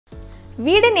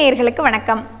வீடு நேயர்களுக்கு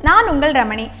வணக்கம். நான் உங்கள்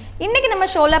ரமணி. இன்னைக்கு நம்ம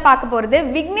ஷோல பார்க்க போறது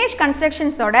Vignesh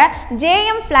Constructions ஓட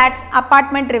JM Flats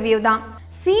apartment review தான்.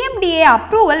 CMDA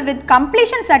approval with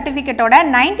completion certificate ஓட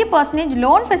 90%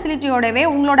 loan facility ஓடவே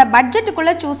உங்களோட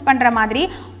பட்ஜெட்டுக்குள்ள சூஸ் பண்ற மாதிரி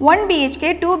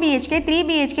 1BHK 2BHK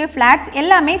 3BHK flats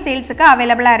எல்லாமே சேல்ஸ்க்கு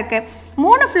அவேலபிளா இருக்கு.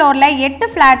 3 ஃப்ளோர்ல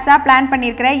 8 ஃபிளாட்ஸா பிளான்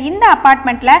பண்ணியிருக்கிற இந்த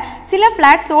அபார்ட்மெண்ட்ல சில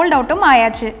ஃபிளாட் சோல்ட் அவுட்டும்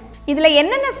ஆயாச்சு. இதுல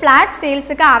என்னென்ன ஃபிளாட்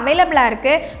சேல்ஸ்க்கு அவேலபிளா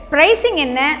இருக்கு, பிரைசிங்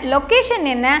என்ன, லொகேஷன்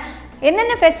என்ன,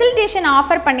 என்னென்ன ஃபெசிலிட்டேஷன்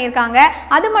ஆஃபர் பண்ணியிருக்காங்க,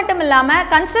 அது மட்டும் இல்லாமல்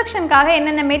கன்ஸ்ட்ரக்ஷனுக்காக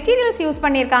என்னென்ன மெட்டீரியல்ஸ் யூஸ்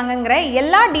பண்ணியிருக்காங்கங்கிற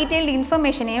எல்லா டீட்டெயில்டு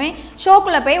இன்ஃபர்மேஷனையுமே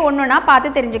ஷோக்குள்ளே போய் ஒன்றுனா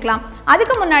பார்த்து தெரிஞ்சுக்கலாம்.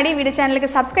 அதுக்கு முன்னாடி வீடியோ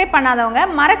சேனலுக்கு சப்ஸ்கிரைப் பண்ணாதவங்க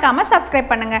மறக்காமல்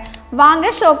சப்ஸ்கிரைப் பண்ணுங்கள். வாங்க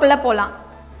ஷோக்குள்ளே போகலாம்.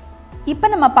 இப்போ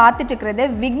நம்ம பார்த்துட்டு இருக்கிறது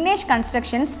விக்னேஷ்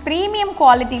கன்ஸ்ட்ரக்ஷன்ஸ் ப்ரீமியம்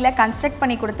குவாலிட்டியில் கன்ஸ்ட்ரக்ட்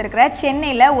பண்ணி கொடுத்துருக்கிற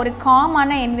சென்னையில் ஒரு காமான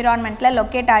என்விரான்மெண்ட்டில்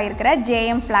லொக்கேட் ஆகிருக்கிற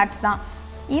JM ஃப்ளாட்ஸ் தான்.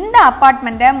 இந்த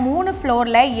அப்பார்ட்மெண்ட்டை 3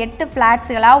 ஃப்ளோரில் 8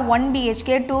 ஃப்ளாட்ஸுகளாக 1BHK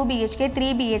 2BHK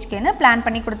 3BHKன்னு பிளான்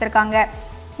பண்ணி கொடுத்துருக்காங்க.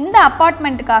 இந்த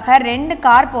அப்பார்ட்மெண்ட்டுக்காக 2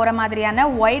 கார் போகிற மாதிரியான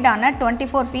ஒய்டான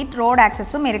 24 ஃபீட் ரோடு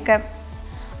ஆக்சஸும் இருக்குது.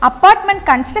 அப்பார்ட்மெண்ட்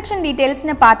கன்ஸ்ட்ரக்ஷன்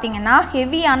டீட்டெயில்ஸ்னு பார்த்தீங்கன்னா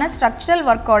ஹெவியான structural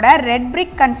ஒர்க்கோட red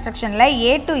brick கன்ஸ்ட்ரக்ஷனில்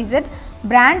A to Z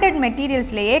branded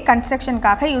மெட்டீரியல்ஸ்லேயே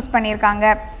கன்ஸ்ட்ரக்ஷனுக்காக use பண்ணியிருக்காங்க.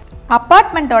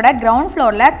 அப்பார்ட்மெண்ட்டோட கிரவுண்ட்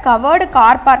ஃப்ளோரில் கவர்டு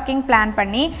கார் பார்க்கிங் பிளான்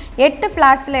பண்ணி 8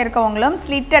 ஃப்ளாட்ஸில் இருக்கவங்களும்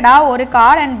ஸ்லிட்டடாக ஒரு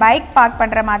கார் அண்ட் பைக் பார்க்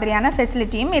பண்ணுற மாதிரியான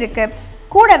ஃபெசிலிட்டியும் இருக்குது.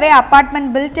 கூடவே அப்பார்ட்மெண்ட்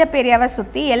பில்டப் ஏரியாவை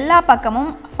சுற்றி எல்லா பக்கமும்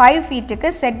 5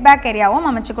 ஃபீட்டுக்கு செட்பேக் ஏரியாவும்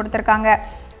அமைச்சு கொடுத்துருக்காங்க.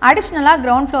 அடிஷ்னலாக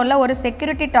கிரவுண்ட் ஃப்ளோரில் ஒரு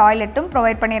செக்யூரிட்டி டாய்லெட்டும்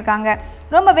ப்ரொவைட் பண்ணியிருக்காங்க.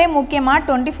 ரொம்பவே முக்கியமாக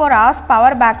 24 hours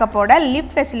பவர் பேக்கப்போட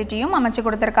லிஃப்ட் ஃபெசிலிட்டியும் அமைச்சு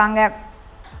கொடுத்துருக்காங்க.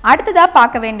 அடுத்ததாக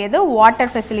பார்க்க வேண்டியது வாட்டர்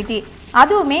ஃபெசிலிட்டி.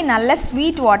 அதுவுமே நல்ல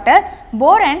sweet water,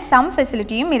 bore and some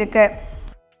ஃபெசிலிட்டியும் இருக்குது.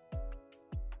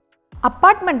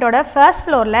 அப்பார்ட்மெண்ட்டோட ஃபர்ஸ்ட்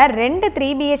ஃப்ளோரில் 2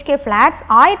 3BHK flats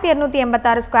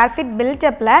 1286 square feet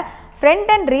பில்டப்பில்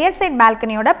front and rear side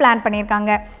பால்கனியோட plan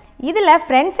பண்ணியிருக்காங்க. இதில்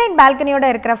ஃப்ரண்ட் சைட் பால்கனியோட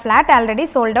இருக்கிற ஃப்ளாட் ஆல்ரெடி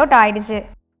சோல்ட் அவுட் ஆயிடுச்சு.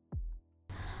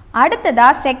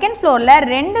 அடுத்ததாக செகண்ட் ஃப்ளோரில்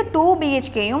 2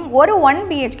 2BHKயும் ஒரு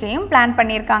 1BHKயும் பிளான்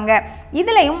பண்ணியிருக்காங்க.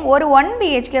 இதுலேயும் ஒரு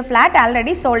 1BHK flat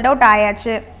already sold out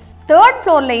ஆயாச்சு. தேர்ட்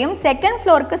ஃப்ளோர்லேயும் செகண்ட்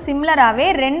ஃப்ளோருக்கு சிம்லராகவே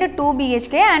 2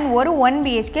 2BHK அண்ட் ஒரு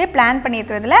 1BHK பிளான்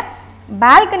பண்ணியிருக்கிறதுல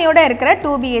பால்கனியோட இருக்கிற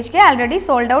 2BHK ஆல்ரெடி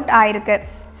சோல்ட் அவுட் ஆயிருக்கு.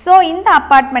 ஸோ இந்த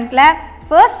அப்பார்ட்மெண்ட்டில்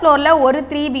ஃபர்ஸ்ட் ஃப்ளோரில் ஒரு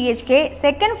 3BHK,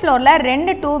 செகண்ட் ஃப்ளோரில்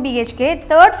 2 2BHK,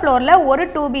 தேர்ட் ஃப்ளோரில் ஒரு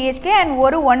 2BHK அண்ட்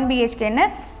ஒரு 1BHKன்னு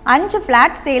 5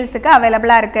 ஃப்ளாட் சேல்ஸுக்கு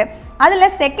அவைலபிளாக இருக்குது.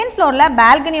 அதில் செகண்ட் ஃப்ளோரில்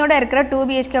பால்கனியோட இருக்கிற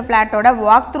 2BHK ஃப்ளாட்டோட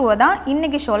வாக் த்ரூவை தான்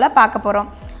இன்றைக்கி ஷோவில் பார்க்க போகிறோம்.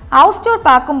 ஹவுஸ் டூர்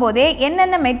பார்க்கும்போதே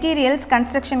என்னென்ன மெட்டீரியல்ஸ்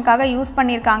கன்ஸ்ட்ரக்ஷனுக்காக யூஸ்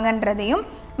பண்ணியிருக்காங்கன்றதையும்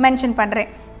மென்ஷன் பண்ணுறேன்.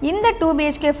 இந்த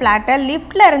 2BHK ஃப்ளாட்டை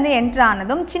லிஃப்டில் இருந்து என்ட்ரு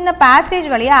ஆனதும் சின்ன பேசேஜ்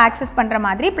வழியாக ஆக்சஸ் பண்ணுற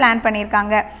மாதிரி பிளான்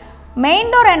பண்ணியிருக்காங்க.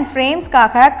 மெயின் டோர் அண்ட்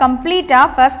ஃப்ரேம்ஸ்க்காக கம்ப்ளீட்டாக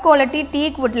ஃபர்ஸ்ட் குவாலிட்டி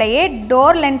டீக் வுட்லேயே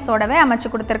டோர் லென்ஸோடவே அமைச்சு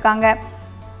கொடுத்துருக்காங்க.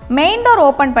 மெயின் டோர்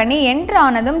ஓப்பன் பண்ணி என்ட்ரு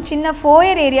ஆனதும் சின்ன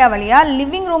ஃபோயர் ஏரியா வழியாக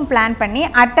லிவிங் ரூம் பிளான் பண்ணி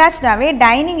அட்டாச்சாகவே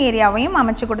டைனிங் ஏரியாவையும்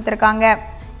அமைச்சு கொடுத்துருக்காங்க.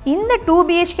 இந்த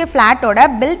 2BHK ஃப்ளாட்டோட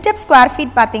பில்டப் ஸ்கொயர்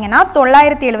ஃபீட் பார்த்தீங்கன்னா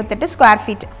 978 ஸ்கொயர்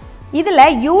ஃபீட். இதில்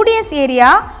UDS ஏரியா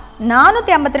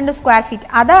 452 ஸ்கொயர் ஃபீட்.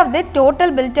 அதாவது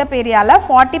டோட்டல் பில்டப் ஏரியாவில்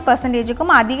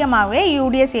 40%க்கும் அதிகமாகவே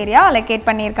UDS ஏரியா அலோகேட்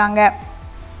பண்ணியிருக்காங்க.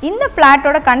 இந்த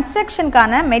ஃப்ளாட்டோட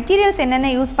கன்ஸ்ட்ரக்ஷனுக்கான மெட்டீரியல்ஸ்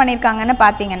என்னென்ன யூஸ் பண்ணியிருக்காங்கன்னு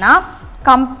பார்த்தீங்கன்னா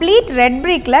complete red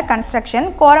பிரிக்கில் construction,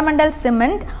 Coromandel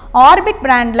cement, orbit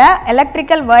பிராண்டில்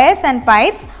electrical wires and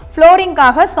pipes,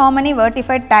 ஃப்ளோரிங்காக சோமனி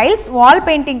vitrified tiles, wall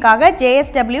பெயிண்டிங்காக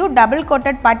JSW double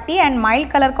coated பட்டி அண்ட் மைல்ட்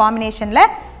கலர்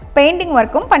காம்பினேஷனில் பெயிண்டிங்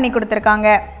ஒர்க்கும் பண்ணி கொடுத்துருக்காங்க.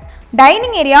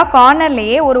 டைனிங் ஏரியா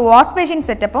கார்னர்லேயே ஒரு வாஷ் பேஷன்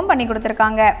செட்டப்பும் பண்ணி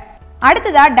கொடுத்துருக்காங்க.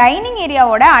 அடுத்ததாக டைனிங்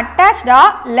ஏரியாவோட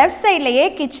அட்டாச்சாக லெஃப்ட் சைட்லேயே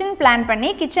கிச்சன் பிளான் பண்ணி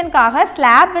கிச்சனுக்காக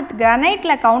slab with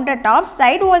கிரானைட்டில் counter tops,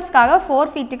 side வால்ஸ்க்காக 4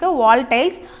 ஃபீட்டுக்கு wall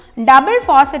tiles, double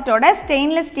ஃபாசெட்டோட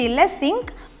stainless ஸ்டீலில் சிங்க்,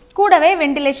 கூடவே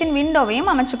வென்டிலேஷன்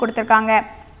விண்டோவையும் அமைச்சு கொடுத்துருக்காங்க.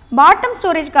 Bottom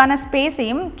ஸ்டோரேஜ்க்கான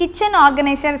ஸ்பேஸையும் kitchen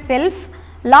organiser self,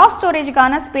 loft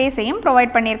ஸ்டோரேஜுக்கான ஸ்பேஸையும்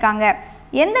provide பண்ணியிருக்காங்க.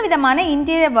 எந்த விதமான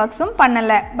இன்டீரியர் ஒர்க்ஸும்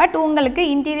பண்ணலை. பட் உங்களுக்கு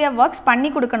இன்டீரியர் ஒர்க்ஸ் பண்ணி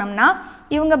கொடுக்கணும்னா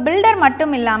இவங்க பில்டர்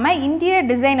மட்டும் இல்லாமல் இன்டீரியர்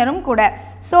டிசைனரும் கூட.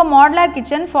 So modular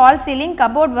kitchen, fall ceiling,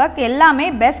 cupboard work எல்லாமே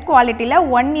பெஸ்ட் குவாலிட்டியில்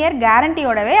 1 year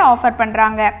கேரண்டியோடவே ஆஃபர்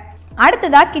பண்ணுறாங்க.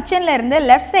 அடுத்ததாக கிச்சனில் இருந்து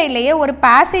லெஃப்ட் சைட்லேயே ஒரு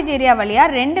பேசேஜ் ஏரியா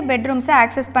வழியாக 2 பெட்ரூம்ஸை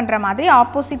ஆக்சஸ் பண்ணுற மாதிரி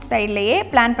ஆப்போசிட் சைட்லேயே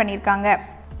பிளான் பண்ணியிருக்காங்க.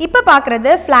 இப்போ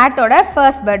பார்க்குறது ஃப்ளாட்டோட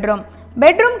first bedroom.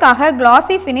 பெட்ரூம்காக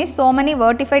கிளாசி finish சோமனி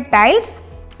vitrified tiles,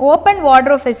 open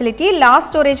wardrobe facility, loft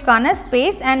ஸ்டோரேஜ்க்கான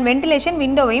space and ventilation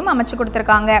விண்டோவையும் அமைச்சு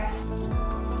கொடுத்துருக்காங்க.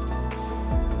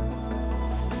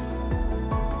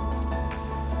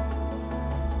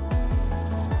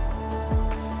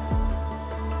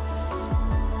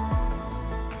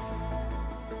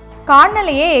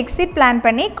 கார்னர்லயே எக்ஸிட் பிளான்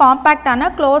பண்ணி காம்பாக்டான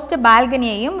க்ளோஸ்டு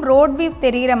பால்கனியையும் ரோட் வியூ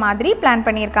தெரிகிற மாதிரி பிளான்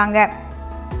பண்ணியிருக்காங்க.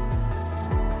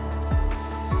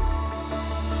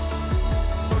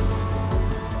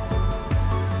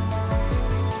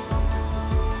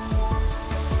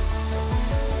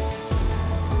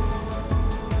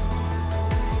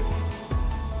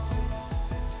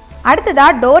 அடுத்ததா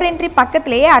டோர் என்ட்ரி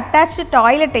பக்கத்திலேயே attached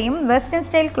டாய்லெட்டையும் western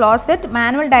style closet,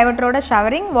 manual டைவர்ட்டரோட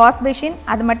showering, wash basin,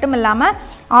 அது மட்டும் இல்லாமல்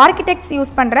ஆர்கிடெக்ட்ஸ்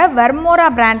யூஸ் பண்ணுற வெர்மோரா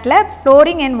பிராண்டில்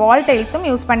ஃப்ளோரிங் அண்ட் வால் டைல்ஸும்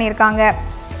யூஸ் பண்ணியிருக்காங்க.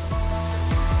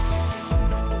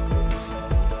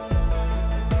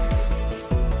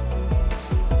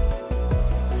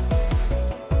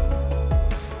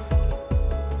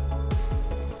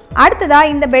 அடுத்ததா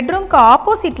இந்த பெட்ரூம்க்கு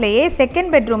ஆப்போசிட்லேயே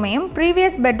செகண்ட் பெட்ரூமையும்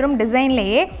ப்ரீவியஸ் பெட்ரூம்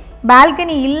டிசைன்லேயே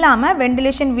பால்கனி இல்லாமல்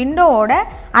வெண்டிலேஷன் விண்டோவோட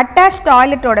அட்டாச்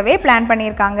டாய்லெட்டோடவே பிளான்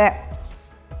பண்ணியிருக்காங்க.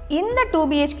 இந்த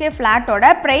 2BHK ஃப்ளாட்டோட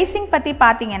ப்ரைஸிங் பற்றி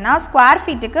பார்த்தீங்கன்னா ஸ்கொயர்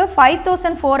ஃபீட்டுக்கு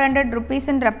 5400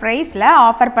 ருபீஸ்ன்ற ப்ரைஸில்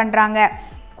ஆஃபர் பண்ணுறாங்க.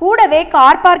 கூடவே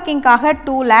car பார்க்கிங்காக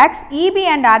 2 lakhs, EB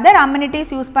and other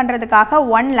amenities use பண்ணுறதுக்காக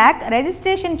 1 lakh,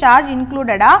 ரெஜிஸ்ட்ரேஷன் சார்ஜ்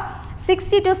இன்க்ளூடடாக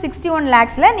 60 to 61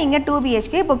 lakhஸில் நீங்கள்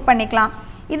 2BHK புக் பண்ணிக்கலாம்.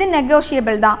 இது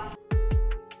நெகோஷியபிள் தான்.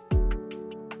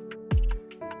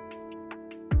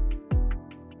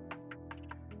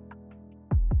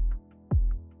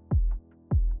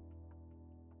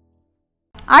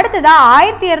 அடுத்ததா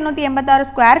 1286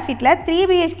 ஸ்கொயர் ஃபீட்டில்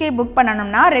 3BHK புக்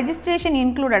பண்ணணும்னா ரெஜிஸ்ட்ரேஷன்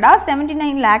இன்க்ளூடடாக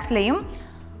 79 lakhஸ்லையும்,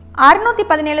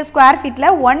 617 ஸ்கொயர் ஃபீட்டில்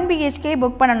 1BHK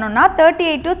புக் பண்ணணும்னா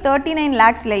 38 to 39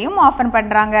 lakhஸ்லையும் ஆஃபர்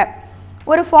பண்ணுறாங்க.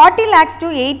 ஒரு 40 lakhs to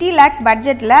 80 lakhs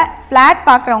பட்ஜெட்டில் ஃப்ளாட்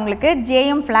பார்க்குறவங்களுக்கு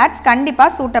JM ஃப்ளாட்ஸ்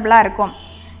கண்டிப்பாக சூட்டபிளாக இருக்கும்.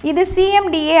 இது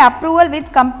CMDA அப்ரூவல் வித்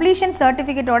கம்ப்ளீஷன்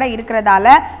சர்டிஃபிகேட்டோட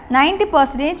இருக்கிறதால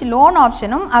 90% லோன்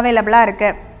ஆப்ஷனும் அவைலபிளாக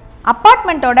இருக்குது.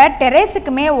 அப்பார்ட்மெண்ட்டோட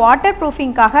டெரேஸுக்குமே வாட்டர்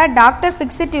ப்ரூஃபிங்காக டாக்டர்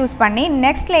ஃபிக்ஸிட் யூஸ் பண்ணி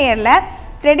நெக்ஸ்ட் லேயரில்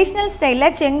ட்ரெடிஷ்னல்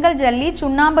ஸ்டைலில் செங்கல் ஜல்லி,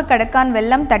 சுண்ணாம்பு கடுக்கான்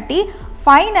வெல்லம் தட்டி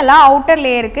ஃபைனலாக அவுட்டர்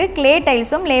லேயருக்கு கிளே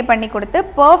டைல்ஸும் லே பண்ணி கொடுத்து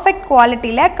பர்ஃபெக்ட்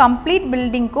குவாலிட்டியில் கம்ப்ளீட்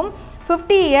பில்டிங்க்கும்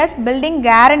 50 years பில்டிங்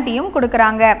கேரண்டியும்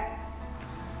கொடுக்குறாங்க.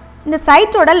 இந்த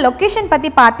சைட்டோட லொக்கேஷன்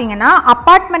பற்றி பார்த்தீங்கன்னா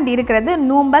அப்பார்ட்மெண்ட் இருக்கிறது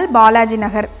நூம்பல் பாலாஜி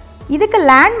நகர். இதுக்கு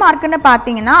லேண்ட்மார்க்குன்னு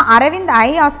பார்த்தீங்கன்னா அரவிந்த் ஐ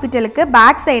ஹாஸ்பிட்டலுக்கு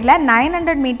பேக் சைடில்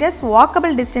 900 meters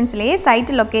வாக்கபிள் டிஸ்டன்ஸ்லேயே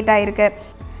சைட்டு லொக்கேட் ஆகிருக்கு.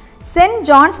 Send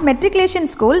John's matriculation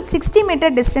school 60 meter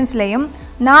டிஸ்டன்ஸ்லேயும்,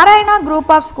 Narayana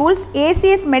group of schools,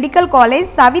 ACS medical college,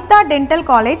 Savitha dental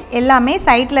college எல்லாமே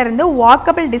சைட்டில் இருந்து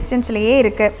வாக்கபிள் டிஸ்டன்ஸ்லேயே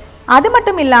இருக்குது. அது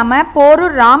மட்டும் இல்லாமல்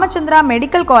போரூர் ராமச்சந்திரா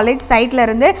மெடிக்கல் காலேஜ் சைட்டில்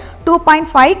இருந்து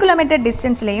 2.5 km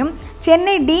டிஸ்டன்ஸ்லேயும்,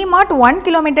 Chennai DMart 1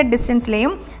 km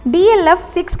டிஸ்டன்ஸ்லேயும், DLF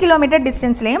 6 km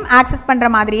டிஸ்டன்ஸ்லேயும் access பண்ணுற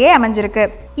மாதிரியே அமைஞ்சிருக்கு.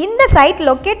 இந்த சைட்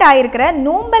லொக்கேட் ஆகிருக்கிற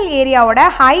நூம்பல் ஏரியாவோட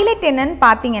ஹைலைட் என்னன்னு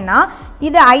பார்த்தீங்கன்னா,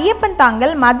 இது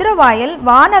ஐயப்பன்தாங்கல், மதுரவாயல்,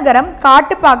 வானகரம்,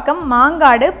 காட்டுப்பாக்கம்,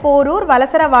 மாங்காடு, போரூர்,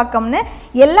 வலசரவாக்கம்னு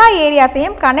எல்லா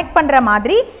ஏரியாஸையும் கனெக்ட் பண்ணுற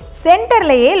மாதிரி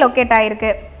சென்டர்லேயே லொக்கேட்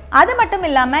ஆகிருக்கு. அது மட்டும்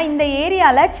இல்லாமல் இந்த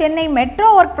ஏரியாவில் Chennai metro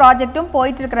work ப்ராஜெக்ட்டும்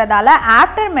போயிட்டுருக்கிறதால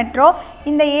after metro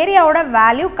இந்த ஏரியாவோட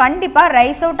வேல்யூ கண்டிப்பாக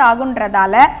ரைஸ் அவுட்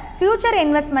ஆகுன்றதால ஃப்யூச்சர்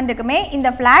இன்வெஸ்ட்மெண்ட்டுக்குமே இந்த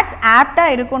ஃப்ளாட்ஸ்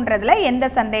ஆப்டாக இருக்குன்றதுல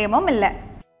எந்த சந்தேகமும் இல்லை.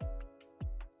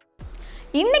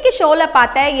 இன்னைக்கு ஷோவில்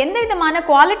பார்த்த எந்த விதமான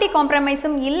குவாலிட்டி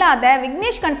காம்ப்ரமைஸும் இல்லாத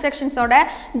Vignesh கன்ஸ்ட்ரக்ஷன்ஸோட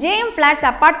JM flats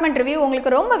apartment review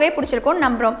உங்களுக்கு ரொம்பவே பிடிச்சிருக்கும்னு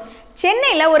நம்புகிறோம்.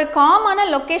 சென்னையில் ஒரு காமான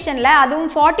லொக்கேஷனில் அதுவும்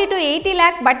 40 to 80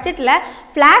 lakh பட்ஜெட்டில்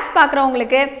ஃப்ளாட்ஸ்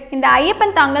பார்க்குறவங்களுக்கு இந்த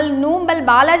ஐயப்பன்தாங்கல், நூம்பல்,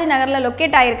 பாலாஜி நகரில்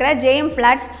லொக்கேட் ஆகிருக்கிற JM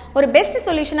ஃப்ளாட்ஸ் ஒரு பெஸ்ட்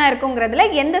சொல்யூஷனாக இருக்குங்கிறதுல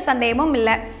எந்த சந்தேகமும்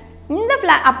இல்லை. இந்த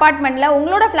அப்பார்ட்மெண்ட்டில்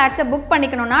உங்களோட ஃப்ளாட்ஸை புக்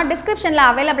பண்ணிக்கணும்னா டிஸ்கிரிப்ஷனில்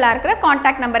அவைலபிளாக இருக்கிற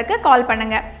கான்டாக்ட் நம்பருக்கு கால்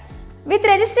பண்ணுங்கள். With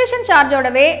registration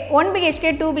சார்ஜோடவே 1BHK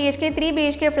 2BHK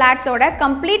 3BHK ஃப்ளாட்ஸோட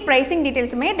complete pricing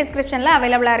டீட்டெயில்ஸுமே டிஸ்கிரிப்ஷனில்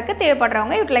அவைலபிளாக இருக்குது.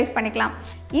 தேவைப்படுறவங்க யூட்டிலைஸ் பண்ணிக்கலாம்.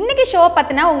 இன்றைக்கி ஷோ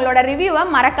பற்றினா உங்களோட ரிவ்யூவை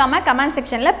மறக்காமல் கமெண்ட்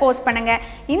செக்ஷனில் போஸ்ட் பண்ணுங்கள்.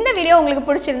 இந்த வீடியோ உங்களுக்கு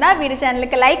பிடிச்சிருந்தா வீடியோ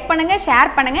சேனலுக்கு லைக் பண்ணுங்கள்,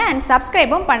 ஷேர் பண்ணுங்கள் அண்ட்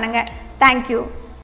சப்ஸ்கிரைபும் பண்ணுங்கள். தேங்க்யூ.